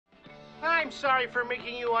sorry for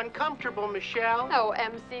making you uncomfortable, Michelle. Oh,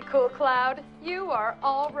 MC Cool Cloud, you are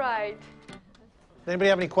all right. Anybody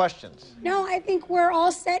have any questions? No, I think we're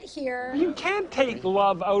all set here. You can't take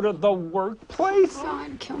love out of the workplace.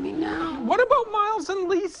 God, kill me now. What about Miles and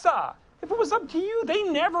Lisa? If it was up to you, they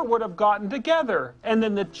never would have gotten together. And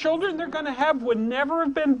then the children they're going to have would never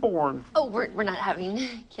have been born. Oh, we're not having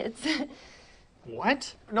kids.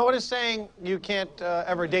 What? No one is saying you can't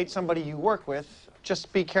ever date somebody you work with.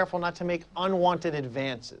 Just be careful not to make unwanted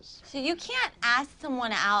advances. So you can't ask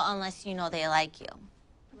someone out unless you know they like you.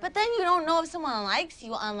 But then you don't know if someone likes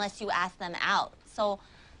you unless you ask them out. So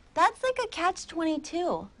that's like a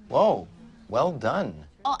catch-22. Whoa, well done.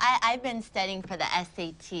 Oh, I've been studying for the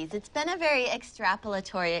SATs. It's been a very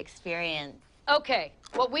extrapolatory experience. Okay,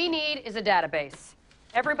 what we need is a database.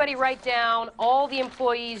 Everybody write down all the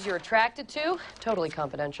employees you're attracted to, totally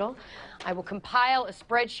confidential. I will compile a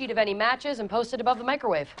spreadsheet of any matches and post it above the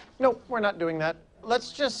microwave. No, we're not doing that.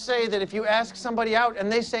 Let's just say that if you ask somebody out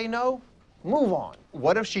and they say no, move on.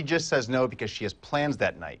 What if she just says no because she has plans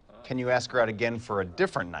that night? Can you ask her out again for a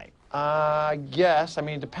different night? Yes. I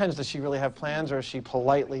mean, it depends. Does she really have plans, or is she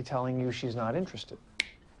politely telling you she's not interested?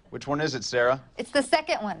 Which one is it, Sarah? It's the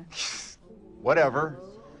second one. Whatever.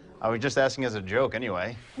 I was just asking as a joke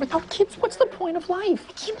anyway. Without kids, what's the point of life?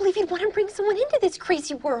 I can't believe you'd want to bring someone into this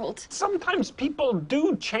crazy world. Sometimes people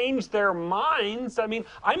do change their minds. I mean,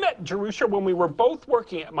 I met Jerusha when we were both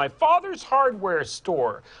working at my father's hardware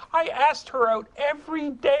store. I asked her out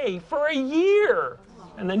every day for a year.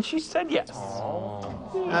 And then she said yes.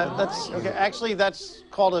 That's okay. Actually, that's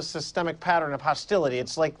called a systemic pattern of hostility.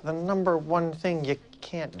 It's like the #1 thing you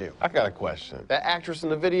can't do. I got a question. That actress in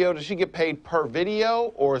the video, does she get paid per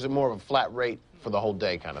video, or is it more of a flat rate for the whole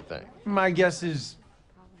day kind of thing? My guess is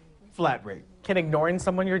flat rate. Can ignoring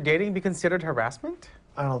someone you're dating be considered harassment?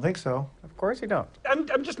 I don't think so. Of course you don't.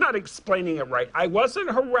 I'm just not explaining it right. I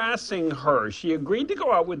wasn't harassing her. She agreed to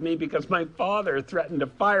go out with me because my father threatened to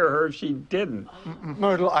fire her if she didn't.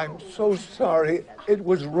 Myrtle, I'm so sorry. It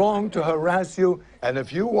was wrong to harass you. And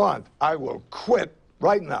if you want, I will quit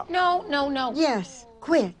right now. No, no, no. Yes,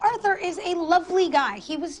 quit. Arthur is a lovely guy.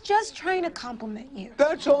 He was just trying to compliment you.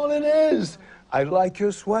 That's all it is. I like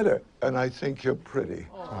your sweater, and I think you're pretty.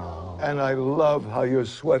 Aww. And I love how your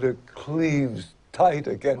sweater cleaves tight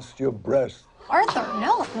against your breast. Arthur,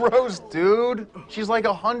 no. Gross, dude. She's like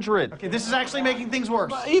 100. Okay, this is actually making things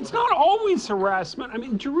worse. But it's not always harassment. I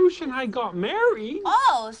mean, Jerusha and I got married.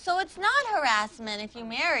 Oh, so it's not harassment if you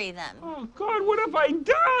marry them. Oh, God, what have I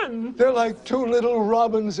done? They're like two little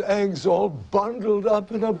robin's eggs all bundled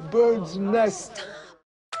up in a bird's nest.